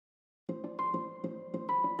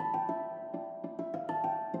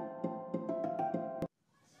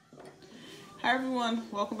Hi everyone,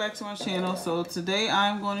 welcome back to my channel. So today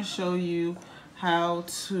I'm going to show you how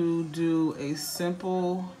to do a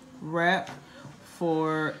simple wrap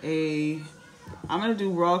for I'm going to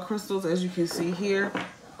do raw crystals. As you can see here,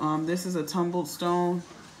 this is a tumbled stone.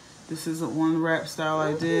 This is one wrap style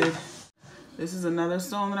I did. This is another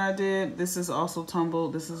stone that I did. This is also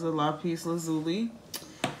tumbled. This is a lapis lazuli.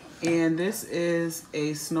 And this is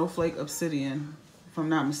a snowflake obsidian, if I'm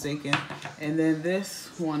not mistaken. And then this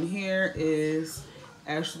one here is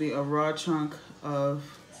actually a raw chunk of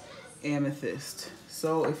amethyst.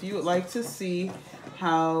 So if you would like to see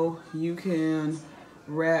how you can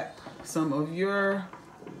wrap some of your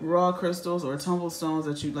raw crystals or tumbled stones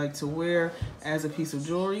that you'd like to wear as a piece of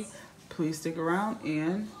jewelry, please stick around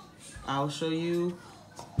and I'll show you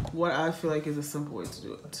what I feel like is a simple way to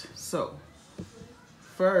do it. So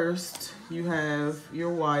first, you have your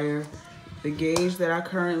wire. The gauge that I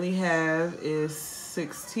currently have is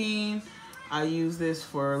 16. I use this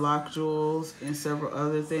for lock jewels and several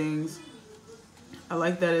other things. I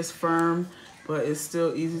like that it's firm, but it's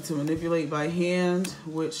still easy to manipulate by hand,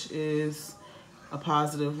 which is a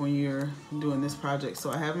positive when you're doing this project. So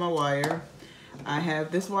I have my wire.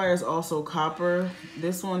 This wire is also copper.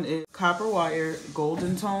 This one is copper wire,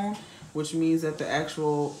 golden tone, which means that the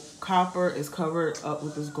actual copper is covered up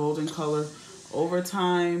with this golden color. Over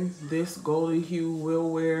time, this golden hue will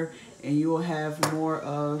wear and you will have more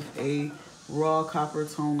of a raw copper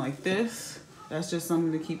tone like this. That's just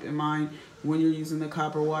something to keep in mind when you're using the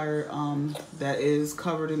copper wire that is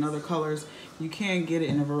covered in other colors. You can get it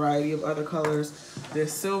in a variety of other colors.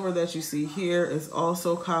 This silver that you see here is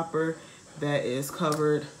also copper that is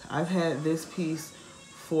covered. I've had this piece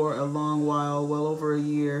for a long while, well over a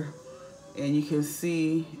year. And you can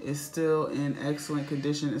see it's still in excellent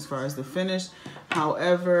condition as far as the finish.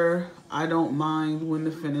 However, I don't mind when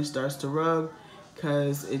the finish starts to rub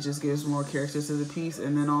because it just gives more character to the piece.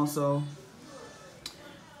 And then also,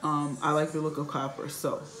 I like the look of copper.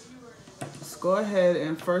 So let's go ahead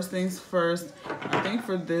and first things first, I think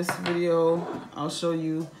for this video, I'll show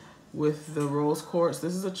you with the rose quartz.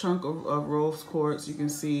 This is a chunk of rose quartz. You can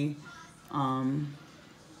see,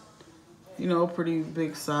 you know, pretty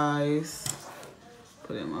big size.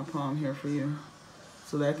 Put it in my palm here for you.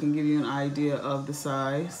 So that can give you an idea of the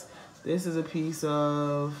size. This is a piece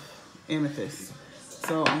of amethyst.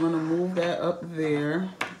 So I'm gonna move that up there.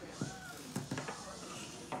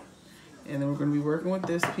 And then we're gonna be working with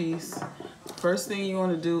this piece. First thing you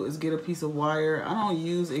wanna do is get a piece of wire. I don't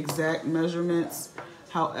use exact measurements.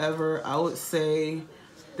 However, I would say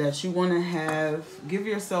that you want to give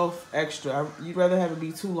yourself extra. You'd rather have it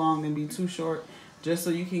be too long than be too short, just so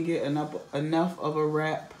you can get enough of a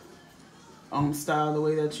wrap style the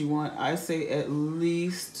way that you want. I say at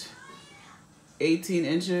least 18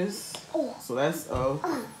 inches. So that's a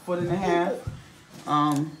foot and a half.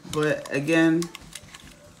 But again,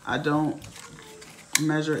 I don't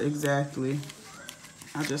measure exactly.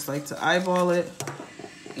 I just like to eyeball it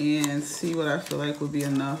and see what I feel like would be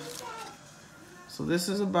enough. So this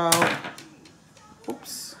is about,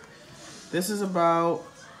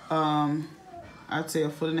 I'd say a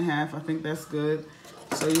foot and a half. I think that's good.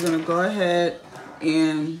 So you're gonna go ahead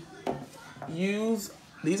and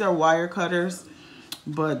these are wire cutters,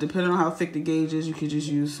 but depending on how thick the gauge is, you could just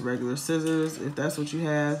use regular scissors if that's what you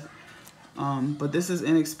have. But this is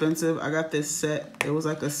inexpensive. I got this set. It was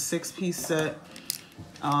like a 6-piece set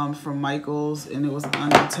from Michael's and it was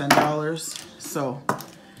under $10. So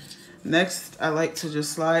next, I like to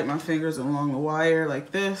just slide my fingers along the wire like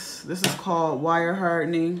this. This is called wire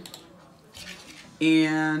hardening.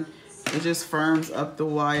 And it just firms up the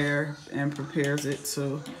wire and prepares it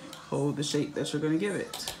to hold the shape that you're gonna give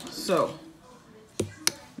it. So,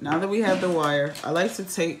 now that we have the wire, I like to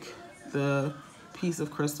take the piece of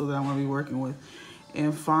crystal that I'm gonna be working with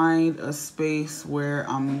and find a space where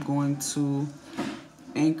I'm going to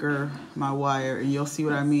anchor my wire, and you'll see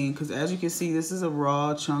what I mean, because as you can see, this is a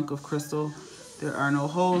raw chunk of crystal. There are no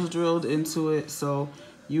holes drilled into it, so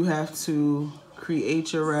you have to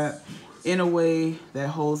create your wrap in a way that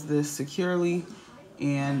holds this securely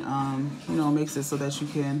and you know, makes it so that you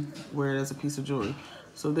can wear it as a piece of jewelry.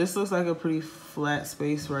 So this looks like a pretty flat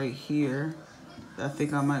space right here that I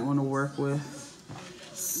think I might want to work with.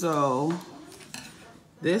 So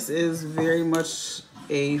this is very much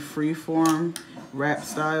a free-form wrap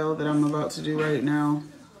style that I'm about to do right now.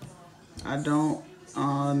 I don't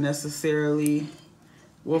necessarily,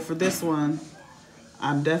 well, for this one,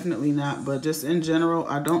 I'm definitely not, but just in general,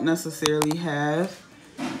 I don't necessarily have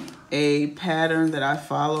a pattern that I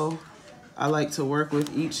follow. I like to work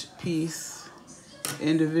with each piece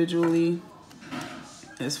individually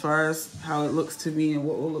as far as how it looks to me and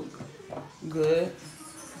what will look good.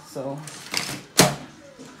 So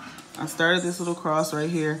I started this little cross right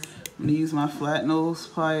here. I'm gonna use my flat nose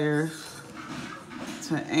pliers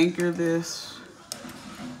to anchor this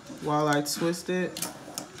while I twist it.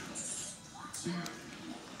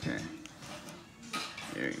 Okay,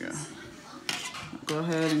 there you go. Go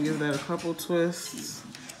ahead and give that a couple twists.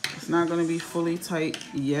 It's not gonna be fully tight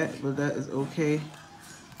yet, but that is okay.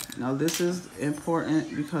 Now this is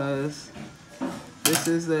important because this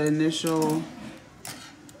is the initial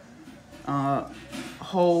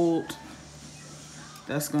hold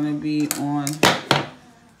that's gonna be on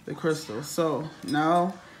the crystal. So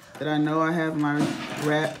now that I know I have my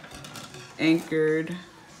wrap anchored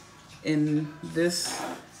in this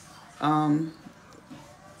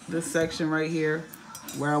this section right here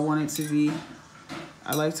where I want it to be,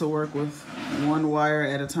 I like to work with one wire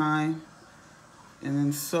at a time. And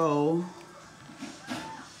then so,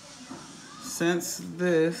 since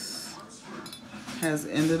this has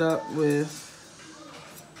ended up with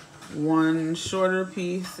one shorter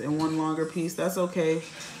piece and one longer piece, that's okay.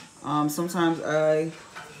 Sometimes I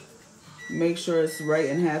make sure it's right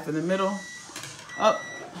in half in the middle. Oh,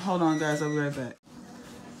 hold on guys, I'll be right back.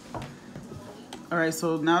 All right,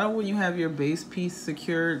 so now that when you have your base piece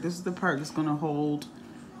secured, this is the part that's gonna hold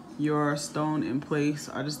your stone in place.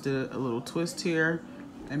 I just did a little twist here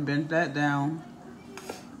and bent that down.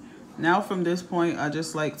 Now from this point, I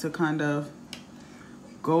just like to kind of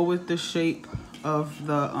go with the shape of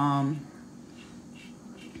the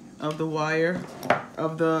wire,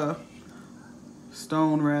 of the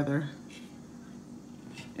stone rather.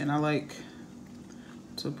 And I like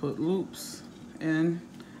to put loops in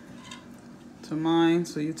to mine.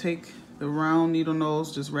 So you take the round needle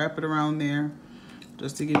nose, just wrap it around there,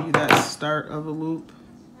 just to give you that start of a loop.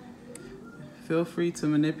 Feel free to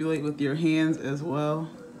manipulate with your hands as well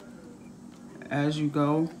as you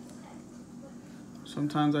go.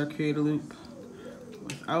 Sometimes I create a loop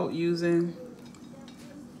without using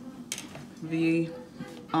the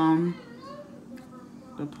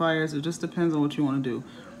pliers. It just depends on what you want to do.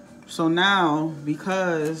 So now,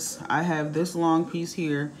 because I have this long piece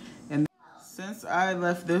here, and since I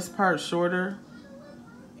left this part shorter,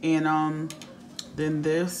 and then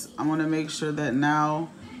this, I'm gonna make sure that now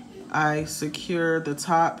I secure the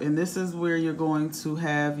top, and this is where you're going to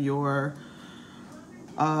have your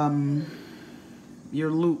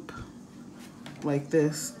loop like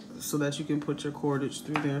this, so that you can put your cordage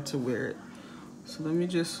through there to wear it. So let me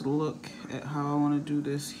just look at how I want to do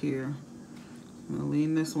this here. I'm gonna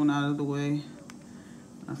lean this one out of the way.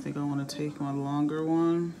 I think I want to take my longer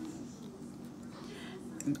one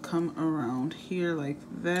and come around here like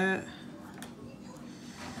that.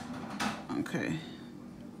 Okay,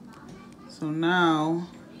 so now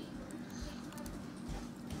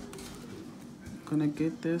I'm gonna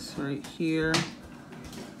get this right here.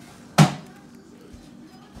 I'm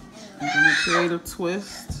gonna create a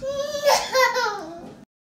twist.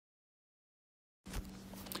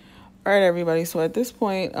 All right, everybody, so at this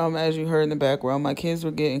point, as you heard in the background, my kids were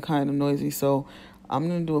getting kind of noisy, so I'm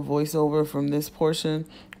gonna do a voiceover from this portion.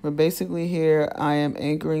 But basically here, I am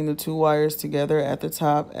anchoring the two wires together at the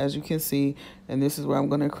top, as you can see, and this is where I'm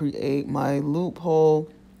gonna create my loophole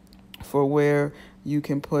for where you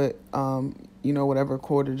can put, you know, whatever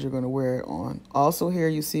cordage you're gonna wear it on. Also here,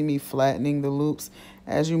 you see me flattening the loops.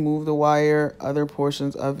 As you move the wire, other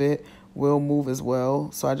portions of it will move as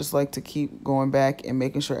well. So I just like to keep going back and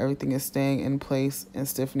making sure everything is staying in place and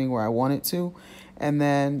stiffening where I want it to. And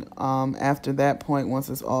then after that point, once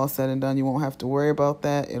it's all said and done, you won't have to worry about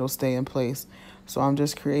that. It'll stay in place. So I'm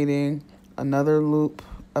just creating another loop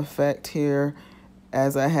effect here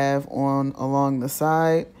as I have on along the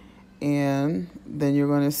side. And then you're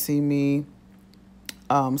going to see me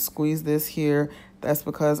squeeze this here. That's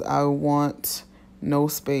because I want no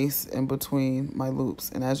space in between my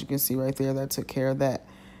loops. And as you can see right there, that took care of that.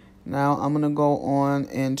 Now I'm going to go on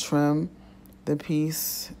and trim the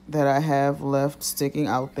piece that I have left sticking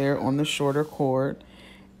out there on the shorter cord.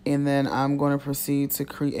 And then I'm going to proceed to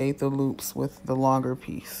create the loops with the longer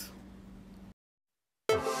piece.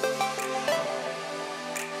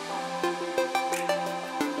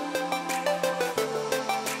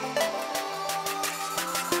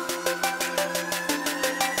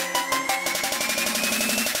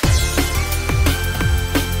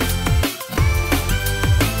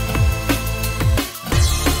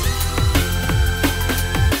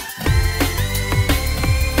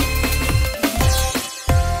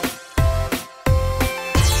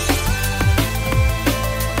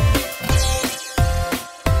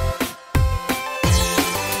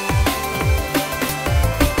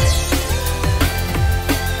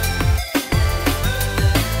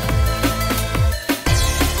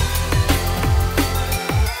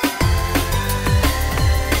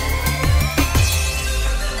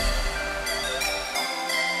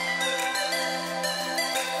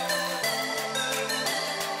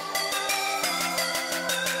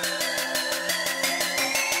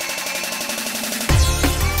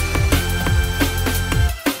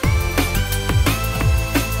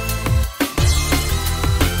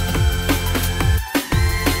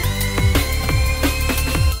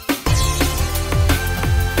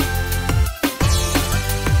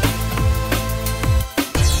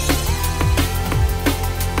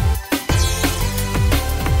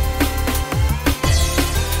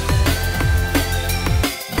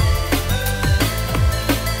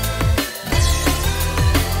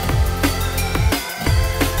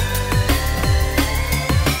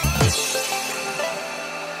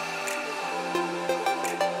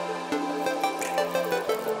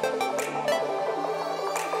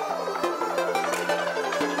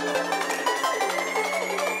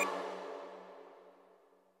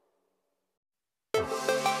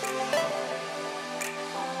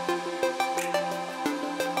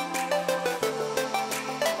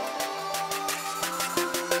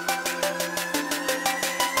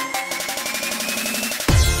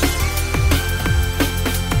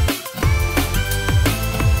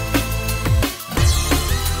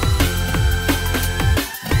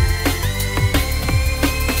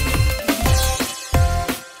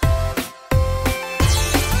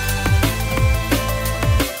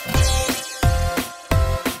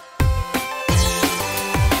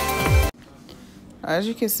 as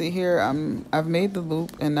you can see here, I've made the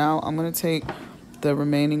loop, and now I'm going to take the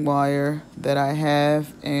remaining wire that I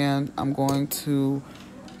have, and I'm going to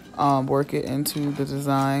work it into the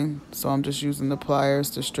design. So I'm just using the pliers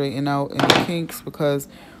to straighten out any kinks, because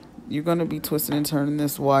you're going to be twisting and turning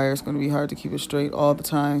this wire. It's going to be hard to keep it straight all the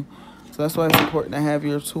time. So that's why it's important to have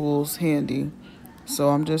your tools handy. So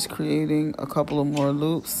I'm just creating a couple of more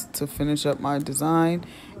loops to finish up my design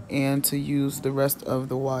and to use the rest of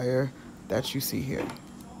the wire that you see here.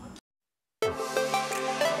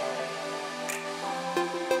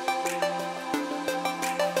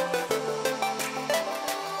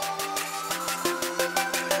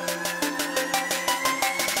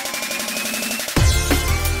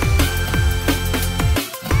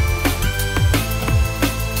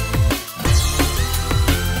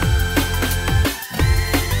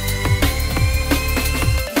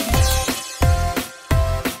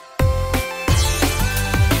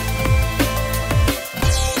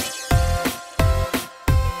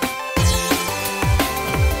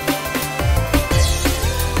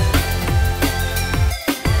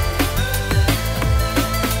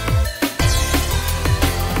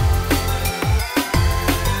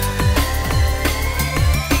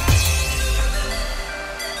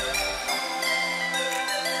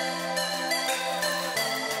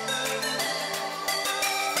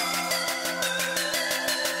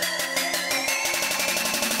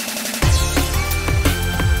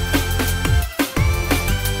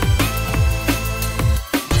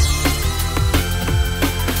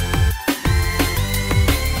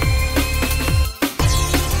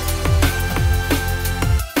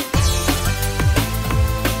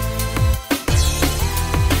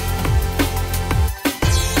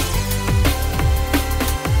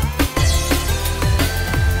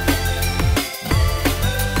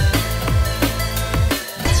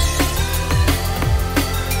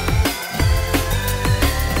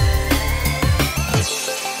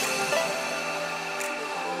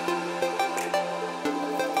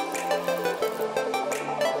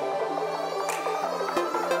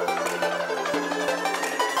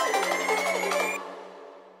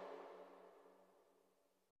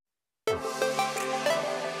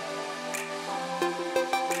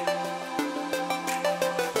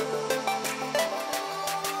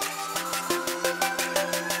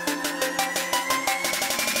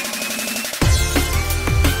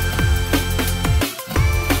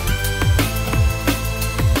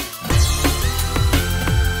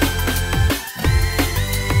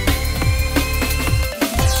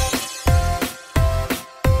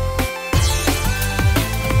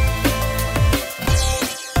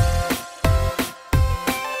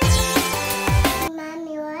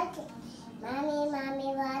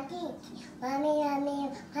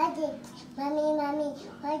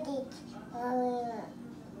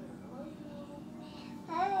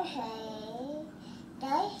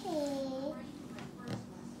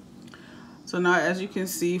 So now, as you can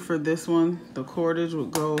see, for this one, the cordage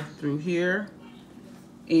would go through here,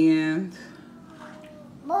 and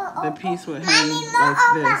the piece would hang like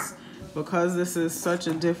this. Because this is such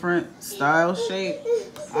a different style shape,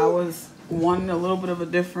 I was wanting a little bit of a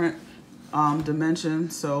different dimension,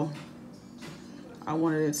 so I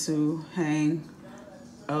wanted it to hang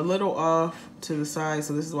a little off to the side.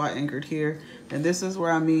 So this is why I anchored here, and this is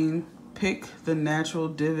where pick the natural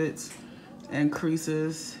divots and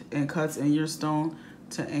creases and cuts in your stone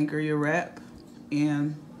to anchor your wrap.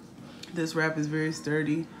 And this wrap is very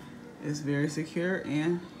sturdy, it's very secure,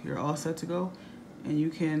 and you're all set to go. And you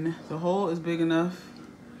can, the hole is big enough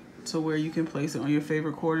to where you can place it on your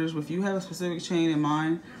favorite cordage. If you have a specific chain in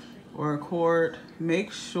mind or a cord,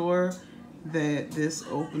 make sure that this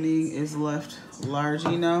opening is left large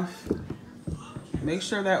enough. Make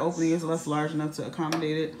sure that opening is left large enough to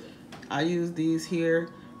accommodate it. I use these here.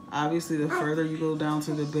 Obviously, the further you go down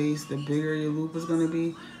to the base, the bigger your loop is going to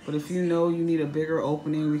be. But if you know you need a bigger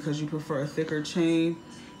opening because you prefer a thicker chain,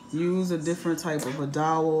 use a different type of a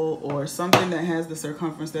dowel or something that has the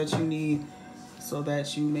circumference that you need, so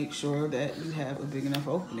that you make sure that you have a big enough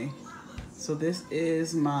opening. So this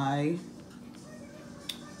is my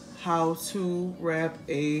how to wrap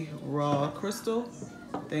a raw crystal.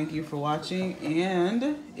 Thank you for watching,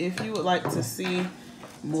 and if you would like to see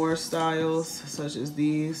more styles such as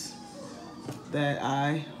these that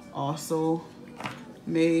I also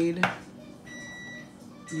made,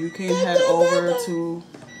 you can head over to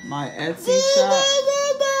my Etsy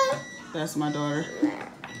shop. That's my daughter.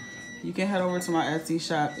 You can head over to my Etsy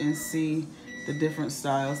shop and see the different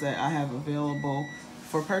styles that I have available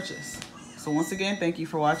for purchase. So once again, thank you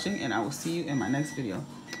for watching, and I will see you in my next video.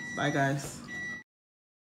 Bye, guys.